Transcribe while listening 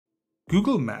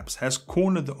Google Maps has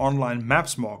cornered the online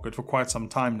maps market for quite some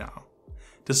time now.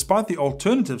 Despite the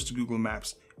alternatives to Google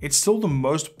Maps, it's still the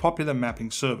most popular mapping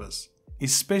service,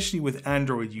 especially with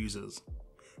Android users.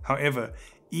 However,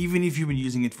 even if you've been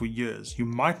using it for years, you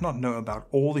might not know about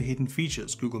all the hidden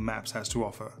features Google Maps has to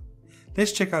offer.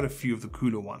 Let's check out a few of the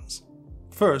cooler ones.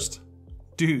 First,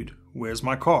 dude, where's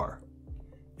my car?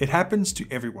 It happens to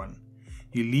everyone.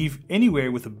 You leave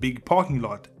anywhere with a big parking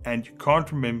lot and you can't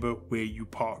remember where you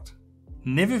parked.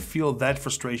 Never feel that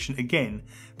frustration again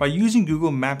by using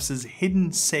Google Maps'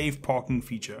 hidden save parking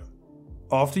feature.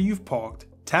 After you've parked,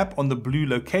 tap on the blue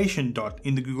location dot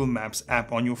in the Google Maps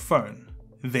app on your phone,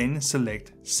 then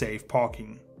select Save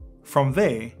Parking. From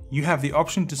there, you have the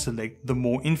option to select the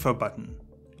More Info button,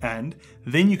 and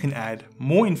then you can add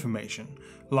more information,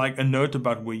 like a note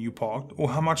about where you parked or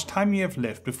how much time you have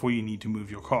left before you need to move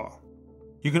your car.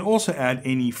 You can also add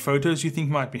any photos you think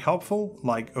might be helpful,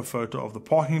 like a photo of the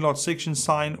parking lot section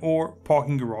sign or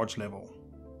parking garage level.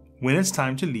 When it's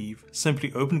time to leave,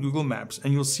 simply open Google Maps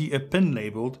and you'll see a pin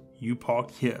labeled "You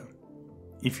parked here."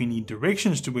 If you need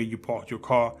directions to where you parked your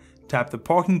car, tap the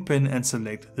parking pin and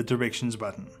select the Directions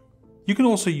button. You can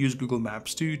also use Google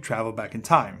Maps to travel back in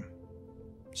time.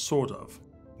 Sort of.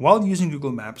 While using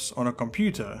Google Maps on a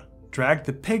computer, drag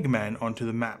the pegman onto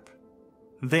the map.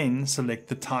 Then select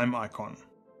the time icon.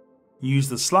 Use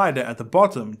the slider at the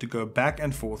bottom to go back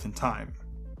and forth in time.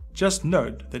 Just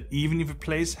note that even if a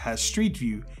place has Street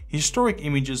View, historic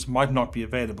images might not be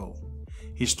available.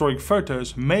 Historic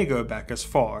photos may go back as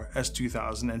far as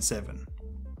 2007.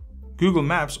 Google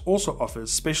Maps also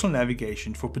offers special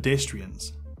navigation for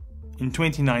pedestrians. In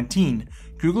 2019,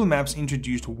 Google Maps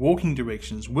introduced walking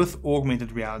directions with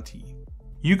augmented reality.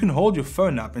 You can hold your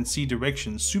phone up and see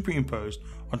directions superimposed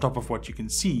on top of what you can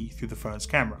see through the phone's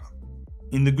camera.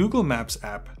 In the Google Maps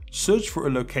app, search for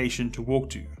a location to walk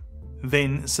to.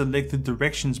 Then select the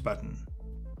Directions button.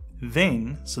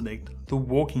 Then select the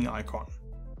walking icon.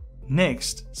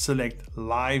 Next, select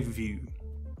Live View.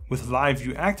 With Live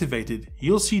View activated,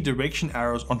 you'll see direction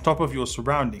arrows on top of your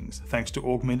surroundings thanks to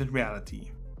augmented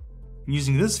reality.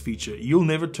 Using this feature, you'll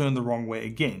never turn the wrong way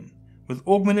again with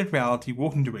augmented reality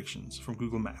walking directions from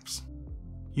Google Maps.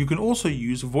 You can also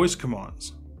use voice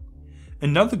commands.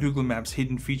 Another Google Maps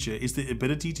hidden feature is the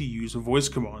ability to use voice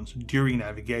commands during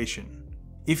navigation.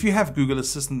 If you have Google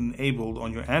Assistant enabled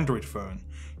on your Android phone,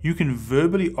 you can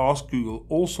verbally ask Google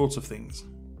all sorts of things.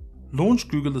 Launch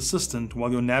Google Assistant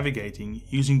while you're navigating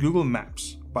using Google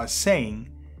Maps by saying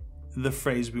the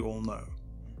phrase we all know.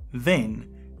 Then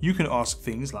you can ask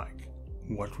things like,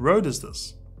 "What road is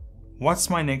this? What's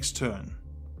my next turn?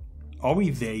 Are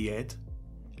we there yet?"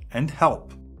 and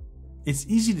 "Help." It's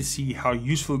easy to see how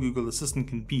useful Google Assistant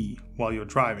can be while you're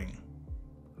driving.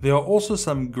 There are also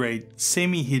some great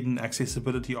semi-hidden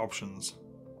accessibility options.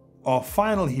 Our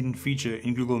final hidden feature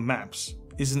in Google Maps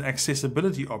is an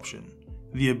accessibility option,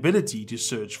 the ability to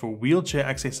search for wheelchair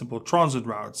accessible transit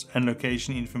routes and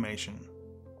location information.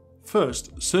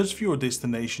 First, search for your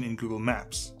destination in Google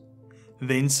Maps.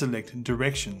 Then select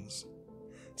Directions.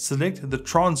 Select the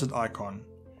transit icon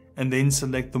and then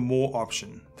select the More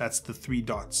option, that's the 3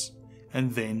 dots,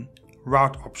 and then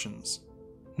Route options.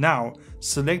 Now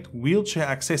select Wheelchair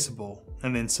Accessible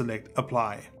and then select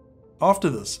Apply. After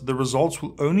this, the results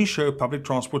will only show public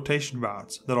transportation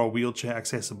routes that are wheelchair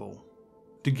accessible.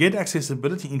 To get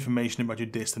accessibility information about your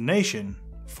destination,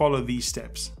 follow these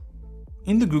steps.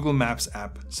 In the Google Maps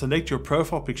app, select your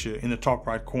profile picture in the top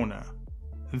right corner.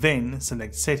 Then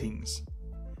select Settings.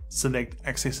 Select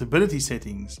Accessibility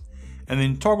Settings and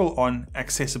then toggle on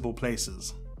Accessible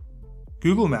Places.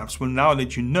 Google Maps will now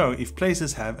let you know if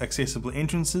places have accessible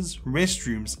entrances,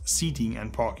 restrooms, seating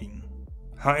and parking.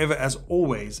 However, as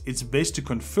always, it's best to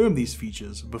confirm these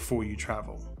features before you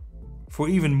travel. For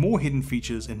even more hidden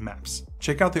features in Maps,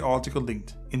 check out the article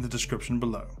linked in the description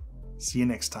below. See you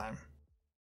next time.